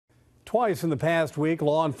Twice in the past week,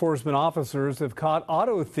 law enforcement officers have caught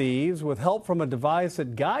auto thieves with help from a device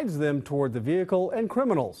that guides them toward the vehicle and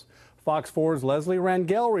criminals. Fox 4's Leslie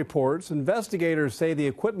Rangel reports investigators say the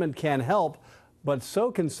equipment can help, but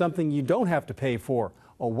so can something you don't have to pay for: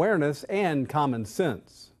 awareness and common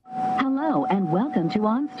sense. Hello and welcome to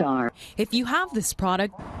OnStar. If you have this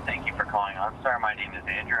product, thank you for calling OnStar. My name is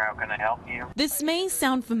Andrew. How can I help you? This may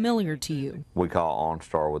sound familiar to you. We call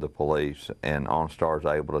OnStar with the police, and OnStar is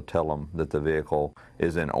able to tell them that the vehicle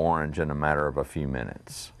is in orange in a matter of a few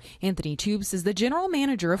minutes. Anthony Tubes is the general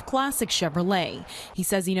manager of Classic Chevrolet. He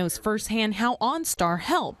says he knows firsthand how OnStar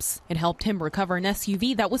helps. It helped him recover an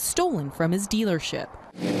SUV that was stolen from his dealership.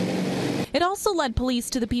 It also led police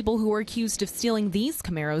to the people who were accused of stealing these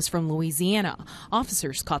Cameros from Louisiana.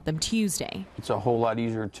 Officers caught them Tuesday. It's a whole lot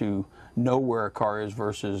easier to know where a car is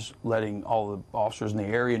versus letting all the officers in the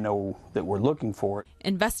area know that we're looking for it.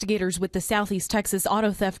 Investigators with the Southeast Texas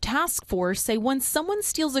Auto Theft Task Force say when someone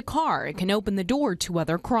steals a car, it can open the door to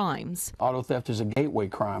other crimes. Auto theft is a gateway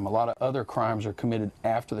crime. A lot of other crimes are committed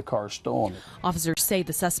after the car is stolen. Officers say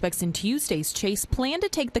the suspects in Tuesday's chase plan to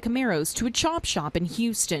take the Cameros to a chop shop in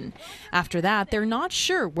Houston. After that, they're not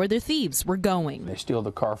sure where the thieves were going. They steal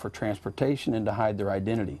the car for transportation and to hide their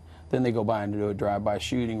identity. Then they go by and do a drive-by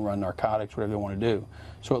shooting, run narcotics, whatever they want to do.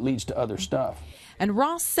 So it leads to other stuff. And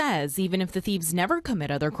Ross says even if the thieves never commit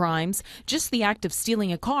other crimes, just the act of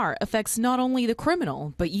stealing a car affects not only the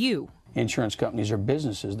criminal, but you. Insurance companies are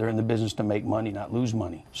businesses. They're in the business to make money, not lose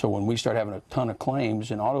money. So when we start having a ton of claims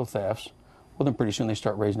in auto thefts, well, then pretty soon they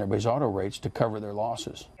start raising everybody's auto rates to cover their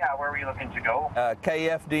losses. Yeah, where were you looking to go?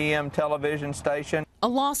 KFDM television station. A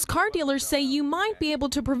lost car dealers say you might be able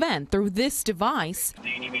to prevent through this device. Do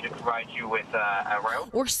you need me to provide you with a route?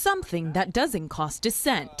 Or something that doesn't cost a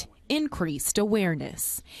cent: increased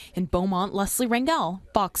awareness. In Beaumont, Leslie Rangel,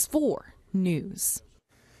 Fox 4 News.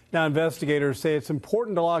 Now, investigators say it's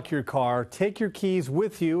important to lock your car, take your keys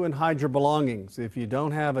with you, and hide your belongings. If you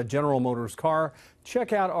don't have a General Motors car,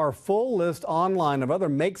 check out our full list online of other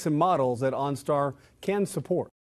makes and models that OnStar can support.